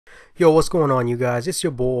Yo, what's going on, you guys? It's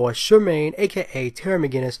your boy Shermaine, aka Terry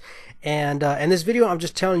McGinnis, and in this video, I'm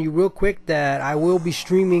just telling you real quick that I will be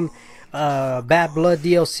streaming Bad Blood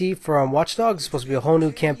DLC from Watch Dogs. It's supposed to be a whole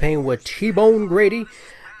new campaign with T-Bone Grady,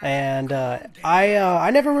 and I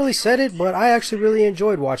never really said it, but I actually really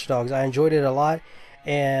enjoyed Watch Dogs. I enjoyed it a lot,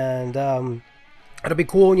 and it'll be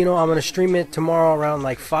cool. You know, I'm gonna stream it tomorrow around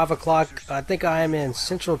like 5 o'clock. I think I am in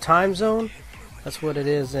Central Time Zone. That's what it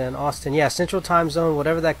is in Austin. Yeah, Central Time Zone,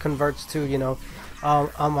 whatever that converts to, you know.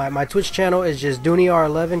 On my Twitch channel is just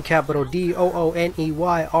Dooneyr11, capital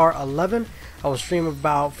DOONEYR11. I will stream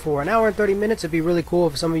about for an hour and 30 minutes. It'd be really cool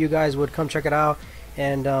if some of you guys would come check it out.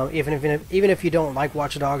 And even if you don't like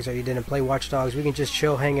Watch Dogs or you didn't play Watch Dogs, we can just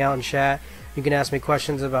chill, hang out, and chat. You can ask me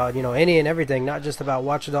questions about, you know, any and everything, not just about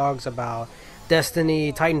Watch Dogs, about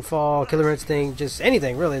Destiny, Titanfall, Killer Instinct, just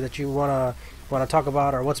anything really that you wanna talk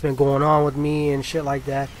about, or what's been going on with me and shit like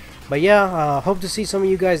that. But yeah, hope to see some of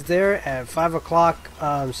you guys there at 5 o'clock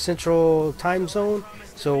Central Time Zone,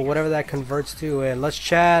 so whatever that converts to, and let's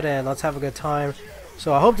chat and let's have a good time.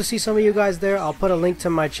 So I hope to see some of you guys there. I'll put a link to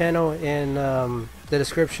my channel in the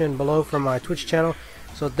description below for my Twitch channel.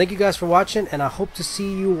 So thank you guys for watching, and I hope to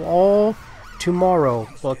see you all tomorrow.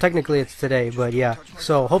 Well, technically it's today, but yeah.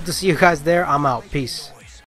 So hope to see you guys there. I'm out. Peace.